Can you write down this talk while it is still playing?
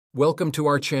Welcome to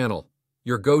our channel,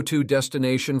 your go-to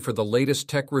destination for the latest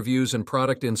tech reviews and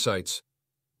product insights.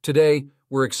 Today,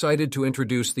 we're excited to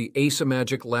introduce the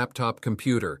ACEMAGIC laptop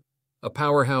computer, a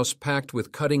powerhouse packed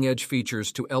with cutting-edge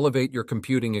features to elevate your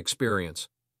computing experience.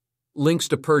 Links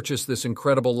to purchase this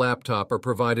incredible laptop are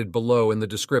provided below in the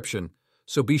description,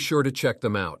 so be sure to check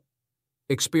them out.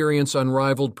 Experience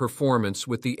unrivaled performance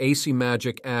with the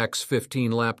ACEMAGIC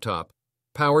AX15 laptop,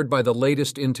 powered by the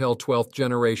latest Intel 12th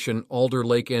generation Alder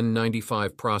Lake N95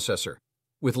 processor.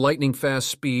 With lightning-fast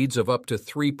speeds of up to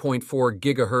 3.4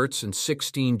 GHz and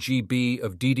 16 GB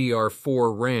of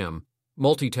DDR4 RAM,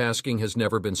 multitasking has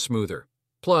never been smoother.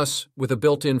 Plus, with a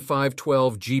built-in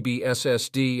 512 GB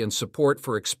SSD and support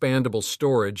for expandable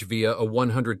storage via a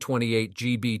 128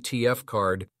 GB TF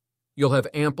card, you'll have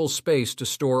ample space to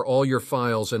store all your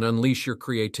files and unleash your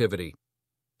creativity.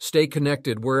 Stay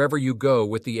connected wherever you go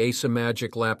with the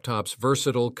ACEMAGIC laptop's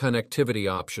versatile connectivity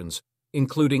options,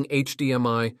 including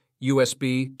HDMI,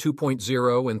 USB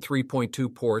 2.0 and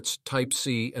 3.2 ports,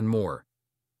 Type-C, and more.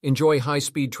 Enjoy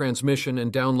high-speed transmission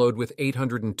and download with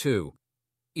 802.11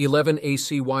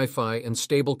 AC Wi-Fi and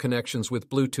stable connections with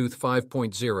Bluetooth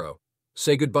 5.0.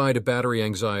 Say goodbye to battery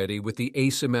anxiety with the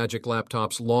ACEMAGIC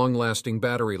laptop's long-lasting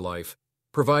battery life,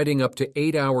 providing up to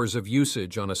 8 hours of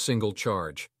usage on a single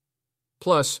charge.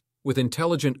 Plus, with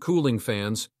intelligent cooling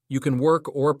fans, you can work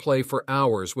or play for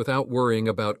hours without worrying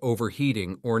about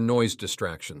overheating or noise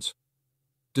distractions.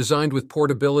 Designed with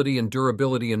portability and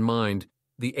durability in mind,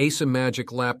 the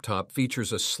ACEMAGIC laptop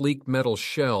features a sleek metal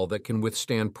shell that can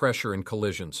withstand pressure and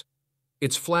collisions.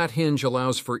 Its flat hinge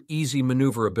allows for easy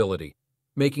maneuverability,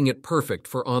 making it perfect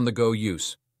for on-the-go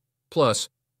use. Plus,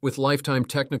 with lifetime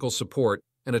technical support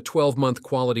and a 12-month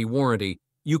quality warranty,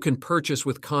 you can purchase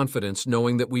with confidence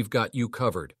knowing that we've got you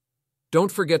covered.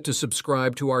 Don't forget to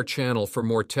subscribe to our channel for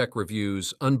more tech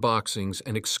reviews, unboxings,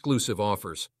 and exclusive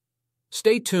offers.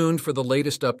 Stay tuned for the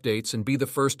latest updates and be the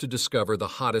first to discover the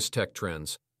hottest tech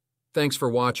trends. Thanks for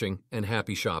watching and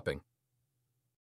happy shopping.